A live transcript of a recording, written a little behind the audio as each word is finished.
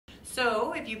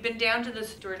So if you've been down to the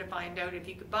store to find out if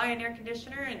you could buy an air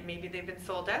conditioner and maybe they've been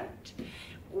sold out,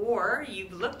 or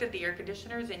you've looked at the air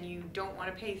conditioners and you don't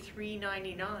want to pay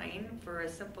 $3.99 for a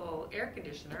simple air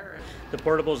conditioner. The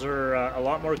portables are a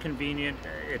lot more convenient.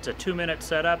 It's a 2-minute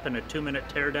setup and a 2-minute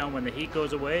tear down when the heat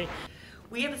goes away.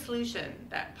 We have a solution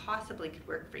that possibly could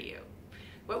work for you.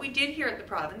 What we did here at the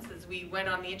province is we went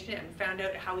on the internet and found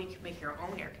out how we could make your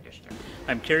own air conditioner.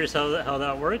 I'm curious how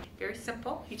that worked. Very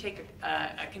simple. You take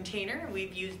a container.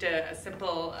 We've used a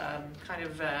simple kind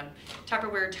of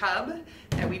Tupperware tub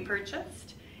that we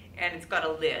purchased, and it's got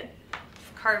a lid.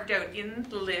 Carved out in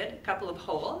the lid, a couple of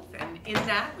holes, and in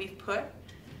that we've put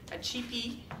a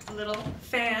cheapy little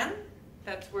fan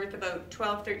that's worth about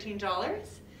 $12, $13.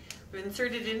 We've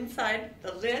inserted it inside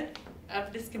the lid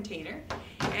of this container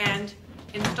and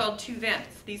installed 2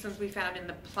 vents. These ones we found in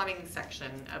the plumbing section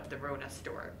of the Rona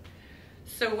store.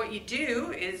 So what you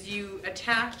do is you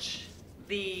attach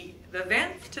the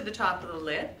vents to the top of the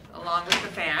lid along with the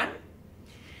fan.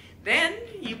 Then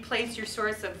you place your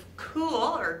source of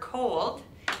cool or cold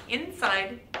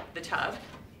inside the tub.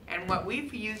 And what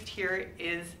we've used here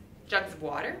is jugs of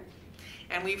water.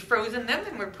 And we've frozen them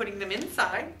and we're putting them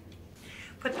inside.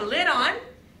 Put the lid on.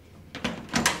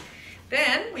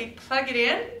 Then we plug it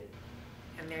in.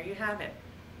 And there you have it,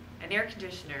 an air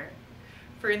conditioner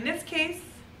for, in this case,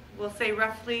 we'll say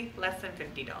roughly less than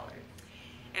 $50.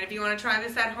 And if you want to try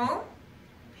this at home,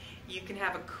 you can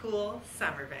have a cool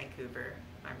summer, Vancouver.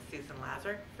 I'm Susan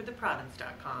Lazaruk for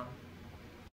theprovince.com.